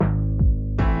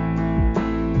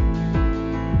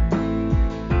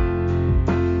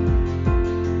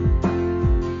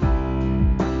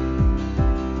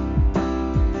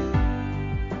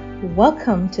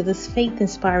Welcome to this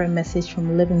faith-inspiring message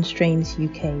from Living Streams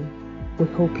UK. We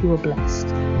hope you are blessed.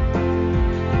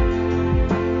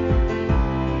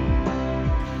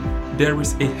 There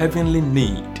is a heavenly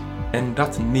need, and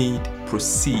that need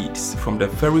proceeds from the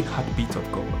very heartbeat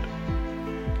of God.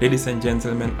 Ladies and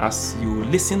gentlemen, as you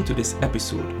listen to this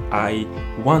episode, I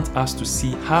want us to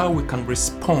see how we can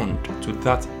respond to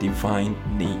that divine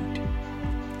need.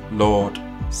 Lord,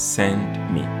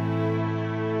 send me.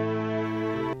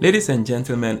 Ladies and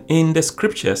gentlemen, in the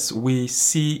scriptures, we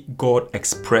see God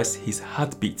express his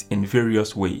heartbeat in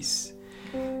various ways.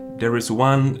 There is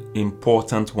one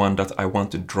important one that I want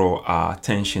to draw our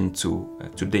attention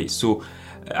to today. So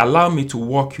allow me to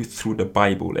walk you through the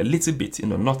Bible a little bit,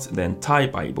 not the entire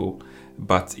Bible,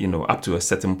 but up to a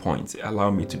certain point. Allow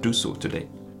me to do so today.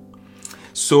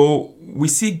 So we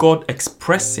see God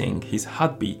expressing his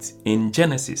heartbeat in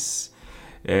Genesis,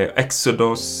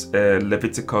 Exodus,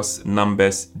 Leviticus,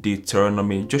 Numbers,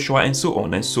 Deuteronomy, Joshua, and so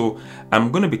on. And so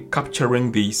I'm going to be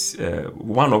capturing these,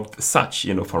 one of such,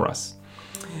 for us.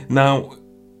 Now,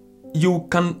 you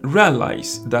can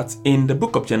realize that in the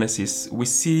book of Genesis, we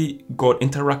see God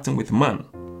interacting with man.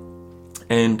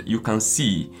 And you can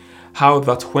see how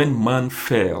that when man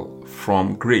fell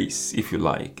from grace, if you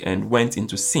like, and went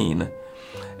into sin,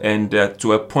 and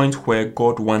to a point where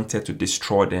God wanted to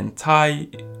destroy the entire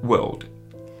world,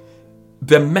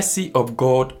 the mercy of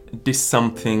God did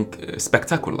something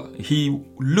spectacular. He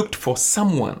looked for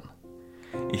someone.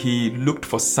 He looked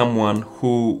for someone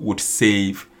who would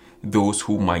save those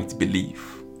who might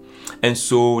believe. And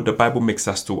so the Bible makes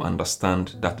us to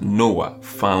understand that Noah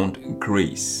found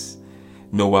grace.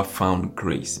 Noah found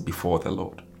grace before the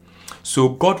Lord. So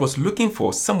God was looking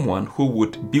for someone who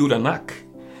would build an ark,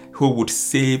 who would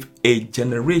save a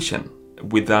generation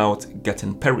without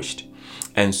getting perished.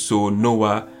 And so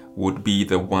Noah would be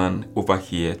the one over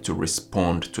here to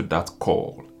respond to that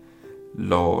call.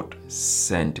 Lord,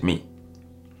 send me.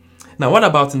 Now, what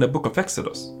about in the book of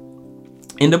Exodus?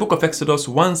 In the book of Exodus,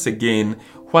 once again,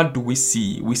 what do we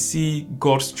see? We see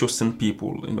God's chosen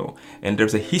people, and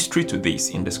there's a history to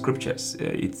this in the scriptures.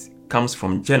 It comes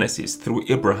from Genesis through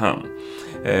Abraham.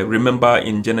 Remember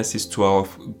in Genesis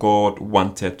 12, God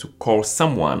wanted to call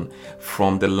someone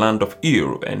from the land of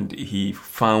Ur, and he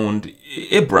found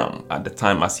Abram at the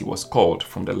time as he was called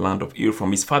from the land of Ur,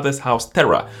 from his father's house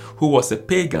Terah, who was a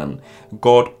pagan.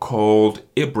 God called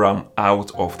Abram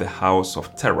out of the house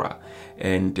of Terah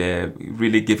and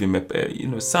really gave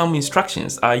him some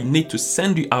instructions. I need to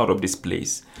send you out of this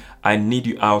place. I need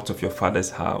you out of your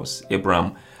father's house.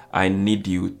 Abram, I need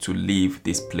you to leave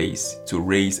this place to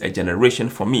raise a generation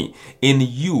for me. In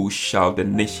you shall the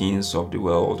nations of the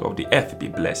world, of the earth be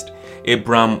blessed.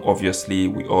 Abram, obviously,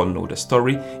 we all know the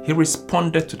story. He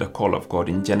responded to the call of God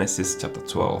in Genesis chapter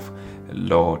 12.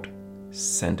 Lord,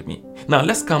 send me. Now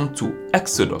let's come to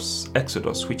Exodus,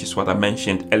 which is what I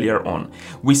mentioned earlier on.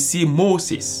 We see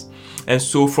Moses. And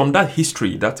so from that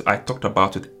history that I talked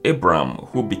about with Abram,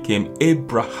 who became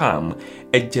Abraham,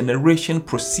 a generation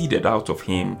proceeded out of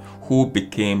him who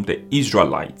became the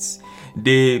Israelites.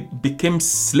 They became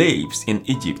slaves in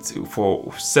Egypt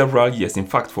for several years. In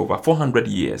fact, for over 400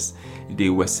 years, they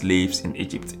were slaves in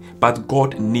Egypt. But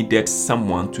God needed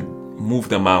someone to move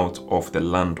them out of the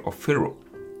land of Pharaoh.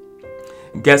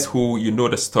 Guess who? You know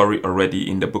the story already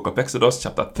in the book of Exodus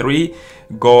chapter 3.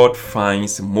 God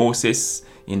finds Moses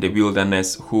in the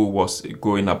wilderness, who was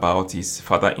going about his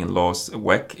father-in-law's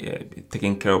work,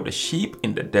 taking care of the sheep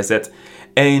in the desert,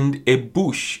 and a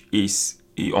bush is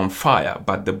on fire,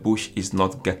 but the bush is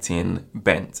not getting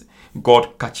burnt.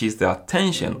 God catches the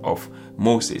attention of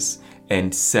Moses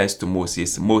and says to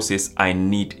Moses, Moses, I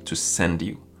need to send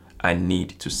you. I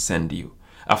need to send you.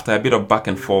 After a bit of back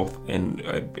and forth and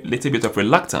a little bit of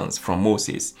reluctance from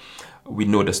Moses, we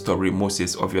know the story.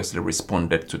 Moses obviously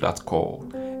responded to that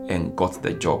call and got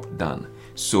the job done.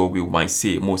 So we might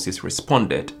say Moses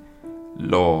responded,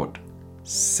 Lord,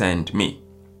 send me.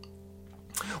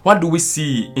 What do we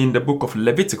see in the book of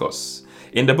Leviticus?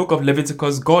 In the book of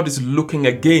Leviticus, God is looking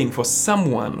again for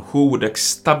someone who would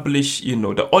establish,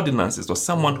 the ordinances, or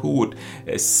someone who would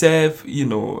serve,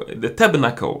 the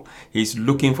tabernacle. He's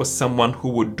looking for someone who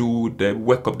would do the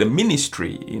work of the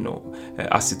ministry,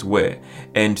 as it were.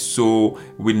 And so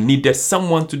we needed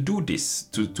someone to do this,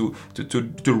 to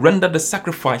render the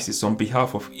sacrifices on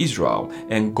behalf of Israel.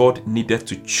 And God needed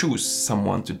to choose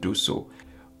someone to do so.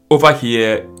 Over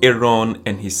here, Aaron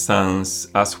and his sons,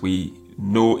 as we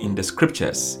know in the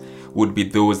scriptures, would be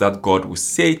those that God would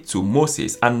say to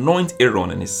Moses, anoint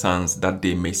Aaron and his sons that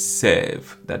they may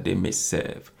serve,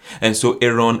 And so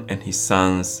Aaron and his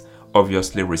sons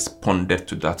obviously responded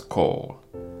to that call.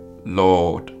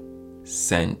 Lord,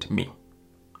 send me.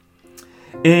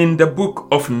 In the book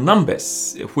of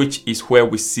Numbers, which is where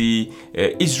we see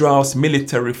Israel's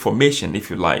military formation, if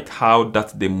you like, how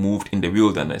that they moved in the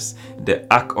wilderness, the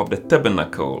Ark of the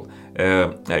Tabernacle,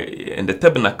 and the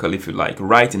tabernacle, if you like,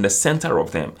 right in the center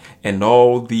of them, and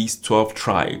all these 12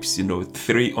 tribes,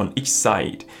 3 on each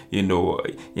side, in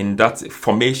that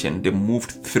formation, they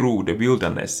moved through the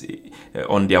wilderness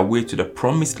on their way to the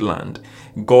promised land.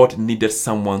 God needed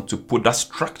someone to put that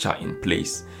structure in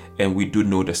place. And we do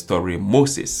know the story.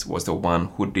 Moses was the one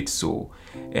who did so.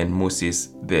 And Moses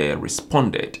there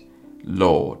responded,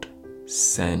 Lord,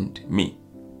 send me.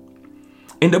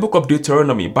 In the book of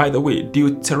Deuteronomy, by the way,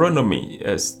 Deuteronomy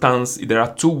there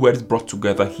are 2 words brought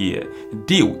together here.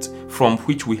 Deut, from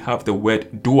which we have the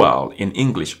word dual in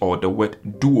English, or the word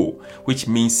duo, which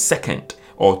means second,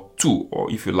 or two,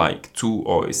 or if you like, two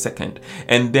or a second.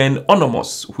 And then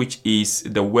onomos, which is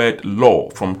the word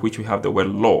law, from which we have the word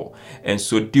law. And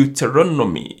so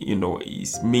Deuteronomy,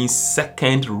 means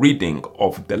second reading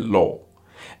of the law.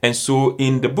 And so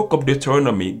in the book of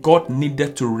Deuteronomy, God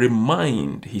needed to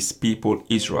remind his people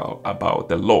Israel about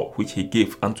the law which he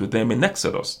gave unto them in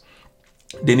Exodus.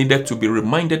 They needed to be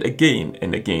reminded again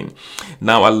and again.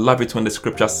 Now, I love it when the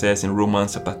scripture says in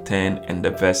Romans chapter 10 and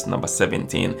the verse number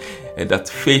 17 that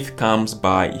faith comes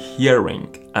by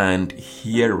hearing, and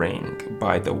hearing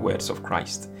by the words of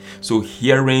Christ. So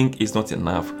hearing is not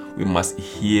enough. We must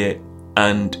hear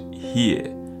and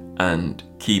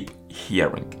keep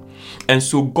hearing. And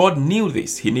so God knew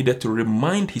this. He needed to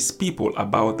remind his people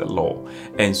about the law.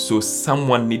 And so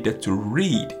someone needed to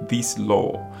read this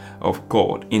law of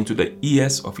God into the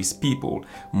ears of his people.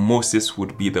 Moses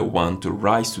would be the one to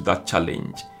rise to that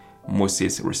challenge.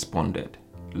 Moses responded,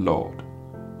 Lord,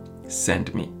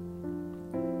 send me.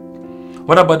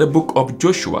 What about the book of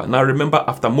Joshua? Now remember,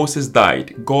 after Moses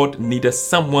died, God needed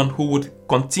someone who would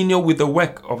continue with the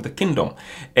work of the kingdom.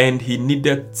 And he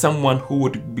needed someone who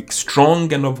would be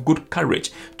strong and of good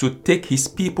courage to take his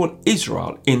people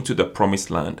Israel into the promised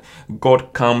land.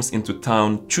 God comes into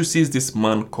town, chooses this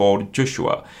man called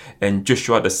Joshua. And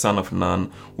Joshua, the son of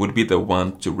Nun, would be the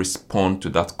one to respond to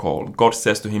that call. God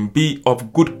says to him, be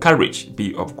of good courage,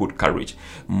 be of good courage.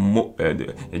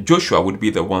 Joshua would be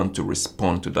the one to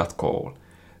respond to that call.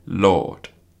 Lord,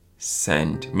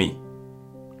 send me.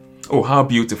 Oh, how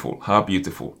beautiful, how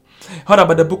beautiful. What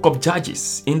about the book of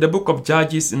Judges? In the book of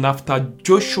Judges, and after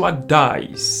Joshua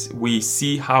dies, we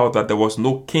see how that there was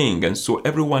no king, and so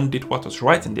everyone did what was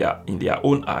right in their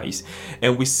own eyes.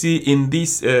 And we see in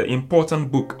this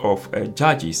important book of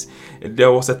Judges,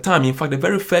 there was a time, in fact, the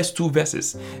very first 2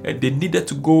 verses, they needed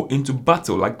to go into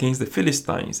battle against the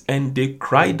Philistines, and they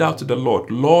cried out to the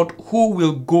Lord, Lord, who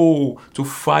will go to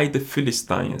fight the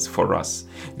Philistines for us?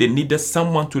 They needed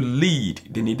someone to lead.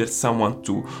 They needed someone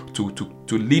to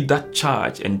lead that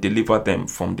charge and deliver them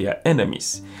from their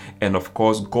enemies. And of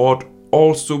course, God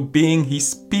also being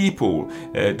his people,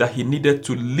 that he needed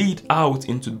to lead out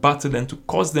into battle and to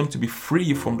cause them to be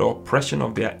free from the oppression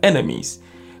of their enemies.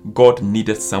 God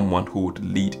needed someone who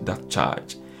would lead that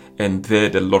charge. And there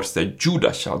the Lord said,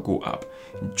 Judah shall go up.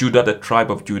 Judah, the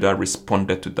tribe of Judah,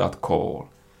 responded to that call.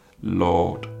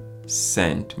 Lord,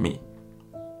 send me.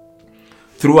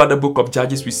 Throughout the book of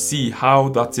Judges, we see how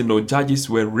that, judges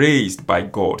were raised by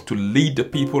God to lead the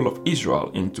people of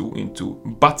Israel into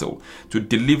battle, to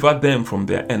deliver them from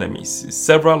their enemies.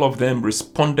 Several of them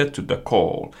responded to the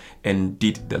call and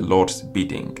did the Lord's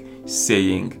bidding,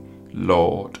 saying,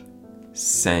 Lord,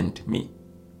 send me.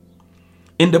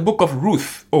 In the book of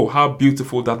Ruth, oh, how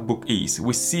beautiful that book is.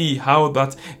 We see how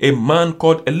that a man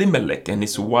called Elimelech and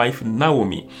his wife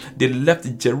Naomi, they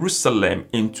left Jerusalem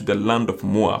into the land of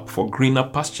Moab for greener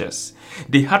pastures.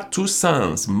 They had 2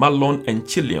 sons, Mahlon and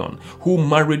Chilion, who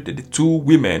married the 2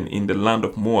 women in the land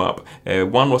of Moab.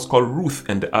 One was called Ruth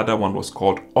and the other one was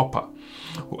called Orpah.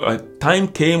 A time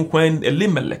came when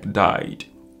Elimelech died.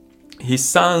 His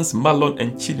sons Mahlon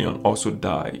and Chilion also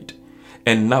died.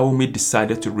 And Naomi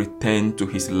decided to return to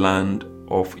her land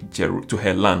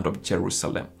of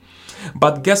Jerusalem.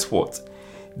 But guess what?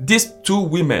 These 2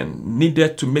 women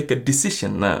needed to make a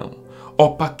decision now.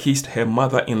 Orpah kissed her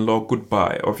mother-in-law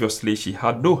goodbye. Obviously, she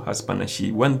had no husband and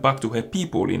she went back to her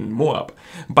people in Moab.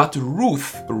 But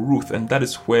Ruth, and that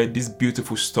is where this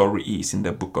beautiful story is in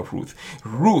the book of Ruth.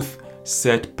 Ruth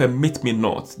said, permit me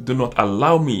not, do not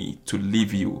allow me to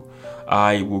leave you.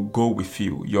 I will go with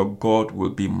you. Your God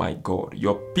will be my God.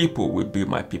 Your people will be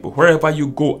my people. Wherever you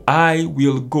go, I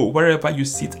will go. Wherever you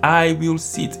sit, I will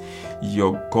sit.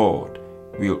 Your God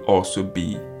will also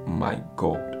be my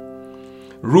God.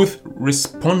 Ruth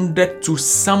responded to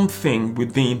something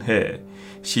within her.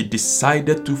 she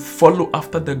decided to follow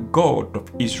after the God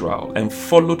of Israel and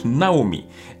followed Naomi,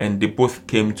 and they both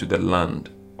came to the land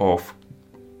of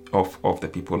the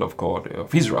people of God,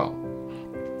 of Israel.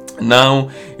 Now,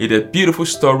 a beautiful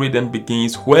story then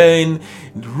begins when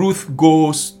Ruth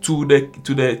goes to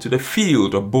the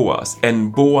field of Boaz,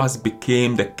 and Boaz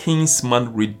became the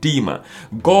kinsman redeemer.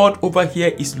 God over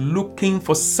here is looking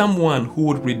for someone who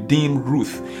would redeem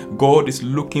Ruth. God is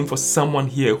looking for someone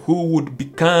here who would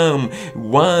become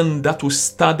one that will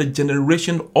start the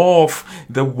generation of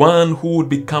the one who would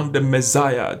become the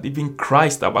Messiah, even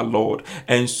Christ our Lord.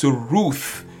 And so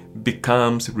Ruth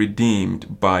becomes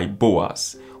redeemed by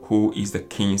Boaz, who is the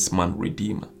kinsman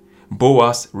redeemer.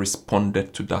 Boaz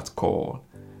responded to that call,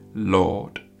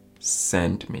 Lord,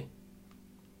 send me.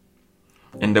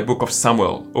 In the book of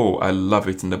Samuel, I love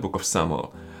it in the book of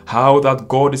Samuel, how that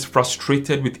God is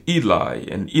frustrated with Eli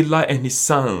and his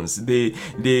sons. They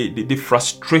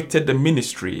frustrated the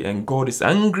ministry, and God is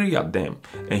angry at them,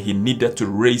 and he needed to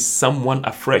raise someone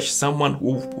afresh, someone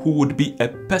who would be a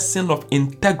person of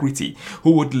integrity,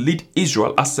 who would lead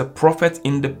Israel as a prophet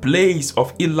in the place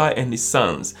of Eli and his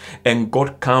sons. And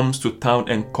God comes to town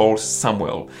and calls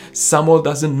Samuel. Samuel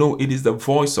doesn't know it is the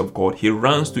voice of God. He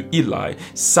runs to Eli.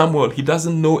 Samuel, he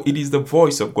doesn't know it is the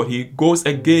voice of God. He goes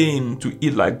again to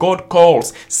Eli. God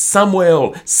calls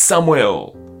Samuel,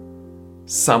 Samuel.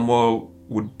 Samuel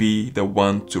would be the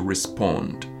one to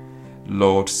respond,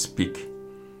 Lord, speak,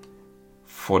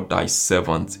 for thy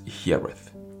servant heareth.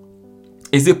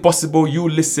 Is it possible you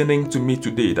listening to me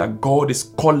today that God is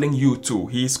calling you to?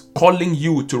 He is calling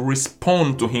you to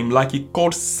respond to him like he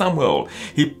called Samuel.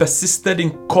 He persisted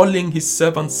in calling his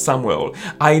servant Samuel.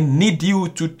 I need you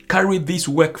to carry this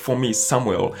work for me,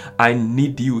 Samuel. I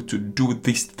need you to do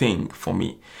this thing for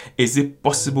me. Is it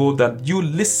possible that you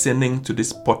listening to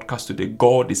this podcast today,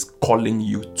 God is calling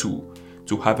you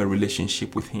to have a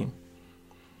relationship with him?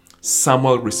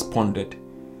 Samuel responded,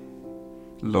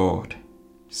 Lord,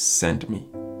 send me.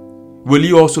 Will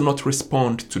you also not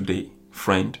respond today,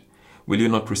 friend? Will you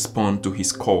not respond to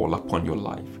his call upon your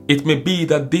life? It may be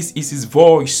that this is his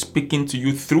voice speaking to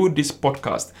you through this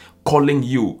podcast, calling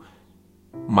you,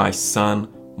 my son,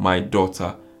 my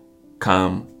daughter,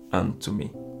 come unto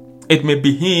me. It may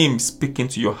be him speaking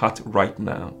to your heart right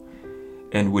now.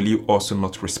 And will you also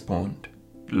not respond,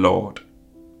 Lord,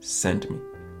 send me?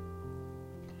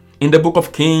 In the book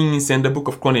of Kings and the book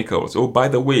of Chronicles, by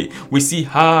the way, we see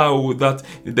how that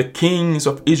the kings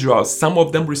of Israel, some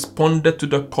of them responded to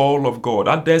the call of God.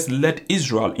 Others led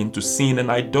Israel into sin and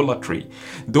idolatry.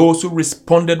 Those who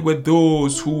responded were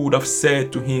those who would have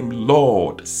said to him,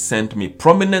 Lord, send me.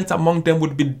 Prominent among them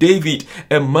would be David,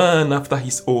 a man after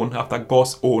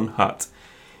God's own heart.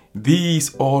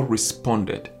 These all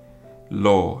responded,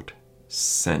 Lord,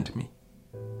 send me.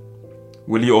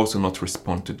 Will you also not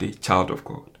respond today, child of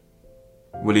God?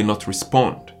 Will you not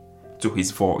respond to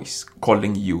his voice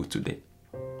calling you today?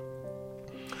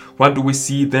 What do we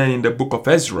see then in the book of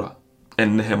Ezra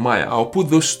and Nehemiah? I'll put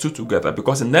those two together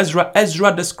because in Ezra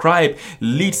the scribe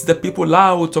leads the people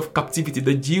out of captivity.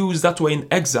 The Jews that were in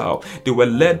exile, they were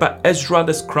led by Ezra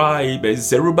the scribe,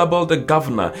 Zerubbabel the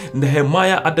governor.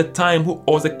 Nehemiah at the time, who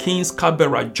was the king's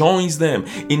cupbearer, joins them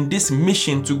in this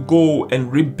mission to go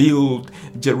and rebuild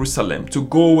Jerusalem, to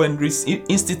go and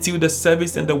institute the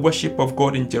service and the worship of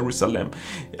God in Jerusalem.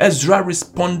 Ezra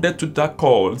responded to that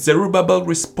call. Zerubbabel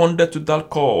responded to that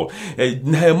call.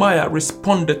 Nehemiah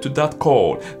responded to that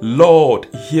call. Lord,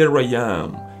 here I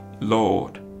am.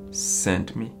 Lord,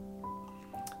 send me.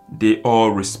 They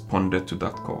all responded to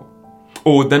that call.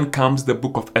 Then comes the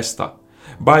book of Esther.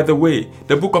 By the way,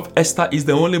 the book of Esther is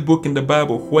the only book in the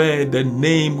Bible where the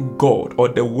name God or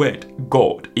the word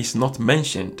God is not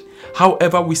mentioned.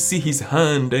 However, we see his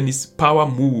hand and his power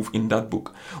move in that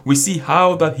book. We see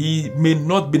how that he may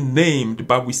not be named,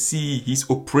 but we see his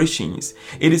operations.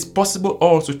 It is possible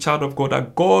also, child of God,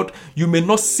 that God, you may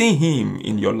not see him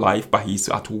in your life, but he is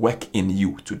at work in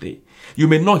you today. You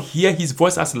may not hear his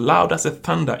voice as loud as a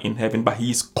thunder in heaven, but he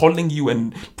is calling you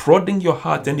and prodding your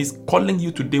heart, and is calling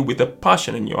you today with a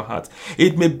passion in your heart.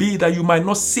 It may be that you might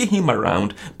not see him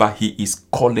around, but he is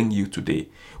calling you today.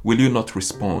 Will you not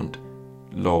respond?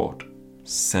 Lord,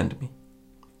 send me.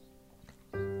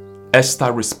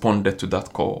 Esther responded to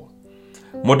that call.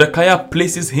 Mordecai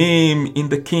places him in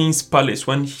the king's palace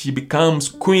when she becomes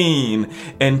queen,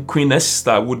 and Queen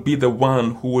Esther would be the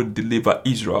one who would deliver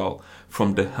Israel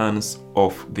from the hands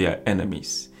of their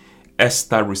enemies.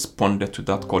 Esther responded to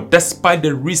that call. Despite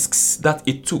the risks that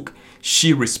it took,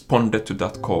 she responded to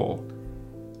that call.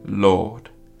 Lord,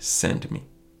 send me.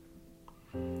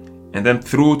 And then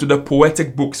through to the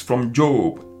poetic books from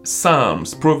Job,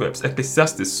 Psalms, Proverbs,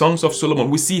 Ecclesiastes, Songs of Solomon,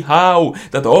 we see how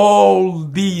that all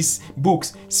these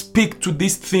books speak to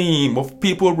this theme of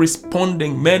people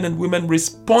responding, men and women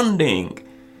responding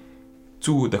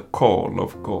to the call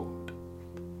of God.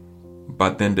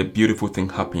 But then the beautiful thing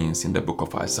happens in the book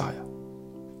of Isaiah.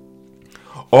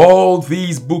 All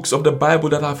these books of the Bible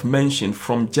that I've mentioned,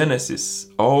 from Genesis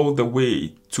all the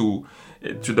way to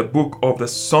the book of the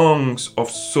Songs of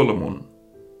Solomon,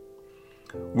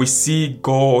 we see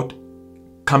God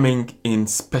coming in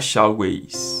special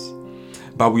ways,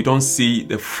 but we don't see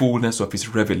the fullness of his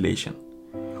revelation.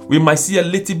 We might see a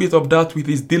little bit of that with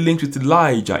his dealings with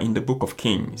Elijah in the book of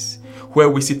Kings, where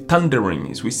we see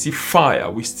thunderings, we see fire,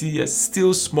 we see a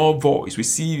still small voice, we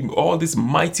see all these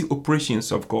mighty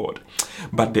operations of God.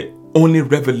 But the only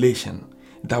revelation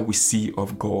that we see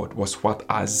of God was what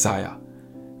Isaiah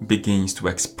begins to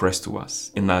express to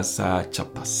us in Isaiah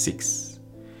chapter 6.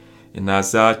 In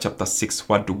Isaiah chapter 6,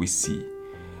 what do we see?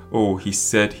 Oh, he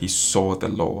said he saw the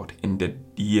Lord in the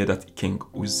year that King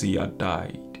Uzziah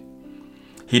died.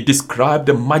 He described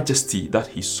the majesty that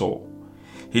he saw.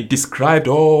 He described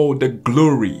all the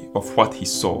glory of what he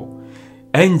saw.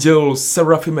 Angels,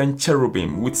 seraphim and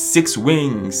cherubim with 6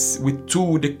 wings, with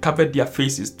 2 they covered their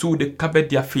faces, 2 they covered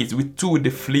their feet, with 2 they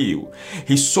flew.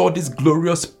 He saw this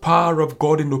glorious power of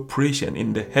God in operation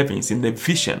in the heavens, in the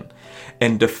vision.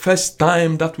 And the first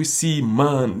time that we see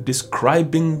man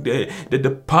describing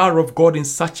the power of God in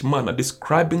such manner,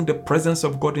 describing the presence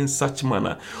of God in such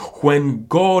manner, when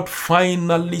God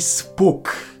finally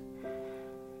spoke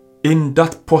in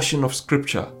that portion of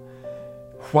scripture,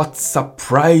 what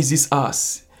surprises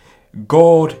us,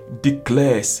 God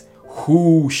declares,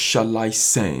 "Who shall I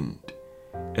send,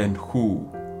 and who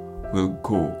will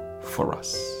go for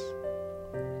us?"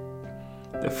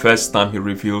 The first time he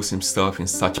reveals himself in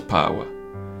such power,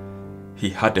 he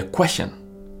had a question: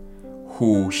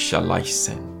 who shall I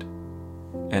send,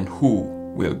 and who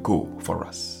will go for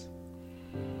us?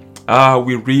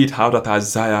 We read how that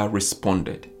Isaiah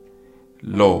responded,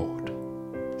 "Lord,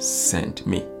 send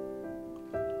me."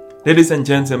 Ladies and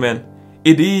gentlemen,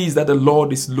 it is that the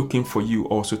Lord is looking for you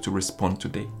also to respond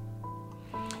today.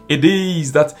 It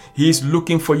is that he is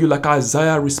looking for you like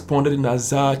Isaiah responded in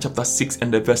Isaiah chapter 6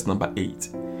 and the verse number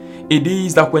 8. It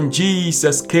is that when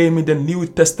Jesus came in the New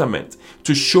Testament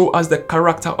to show us the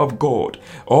character of God,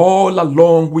 all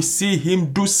along we see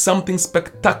him do something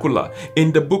spectacular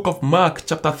in the book of Mark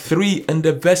chapter 3 and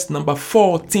the verse number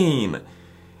 14.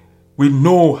 We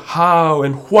know how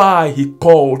and why he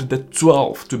called the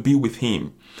 12 to be with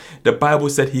him. The Bible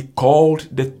said he called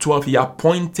the 12, he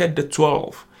appointed the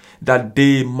 12 that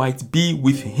they might be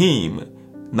with him,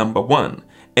 number 1,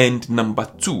 and number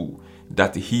 2,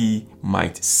 that he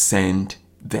might send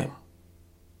them.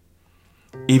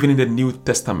 Even in the New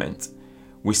Testament,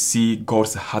 we see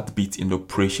God's heartbeat in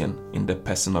operation in the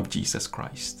person of Jesus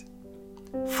Christ.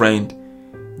 Friend,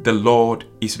 the Lord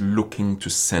is looking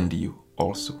to send you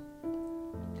also.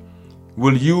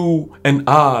 Will you and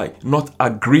I not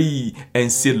agree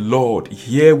and say, "Lord,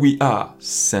 here we are,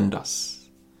 send us"?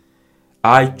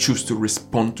 I choose to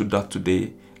respond to that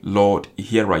today. "Lord,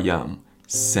 here I am,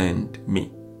 send me."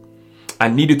 I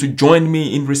need you to join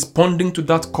me in responding to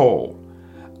that call.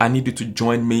 I need you to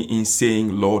join me in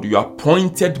saying, "Lord, you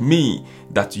appointed me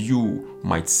that you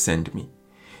might send me.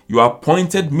 You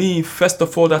appointed me, first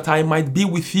of all, that I might be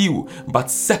with you, but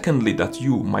secondly, that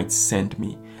you might send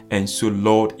me. And so,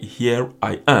 Lord, here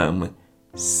I am,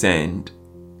 send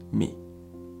me."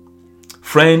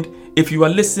 Friend, if you are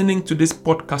listening to this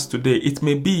podcast today, it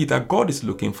may be that God is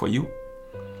looking for you.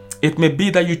 It may be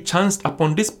that you chanced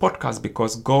upon this podcast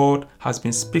because God has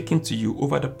been speaking to you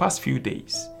over the past few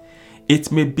days.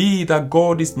 It may be that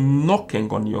God is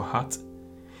knocking on your heart.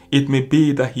 It may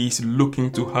be that he is looking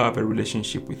to have a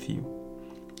relationship with you.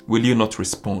 Will you not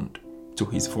respond to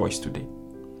his voice today?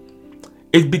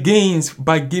 It begins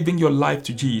by giving your life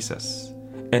to Jesus.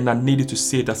 And I need you to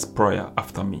say that prayer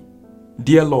after me.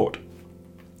 "Dear Lord,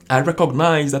 I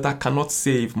recognize that I cannot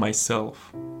save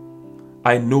myself.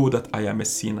 I know that I am a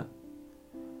sinner.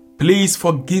 Please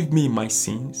forgive me my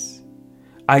sins.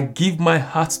 I give my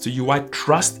heart to you. I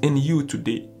trust in you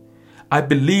today. I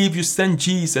believe you sent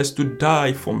Jesus to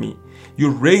die for me.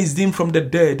 You raised him from the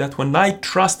dead, that when I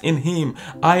trust in him,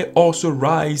 I also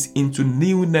rise into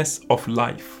newness of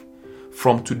life.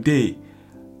 From today,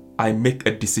 I make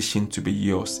a decision to be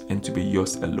yours and to be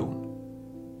yours alone.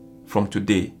 From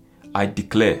today, I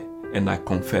declare and I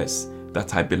confess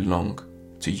that I belong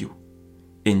to you.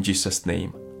 In Jesus'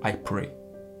 name, I pray.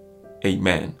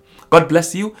 Amen. God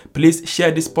bless you. Please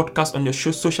share this podcast on your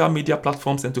social media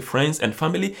platforms and to friends and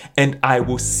family, and I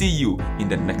will see you in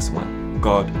the next one.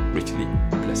 God richly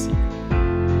bless you.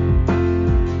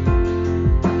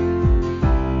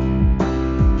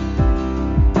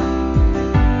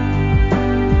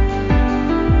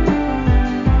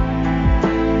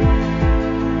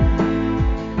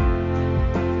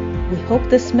 We hope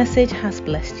this message has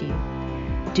blessed you.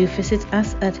 Do visit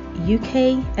us at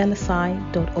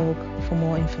uklsi.org for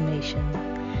more information.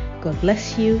 God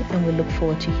bless you, and we look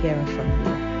forward to hearing from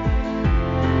you.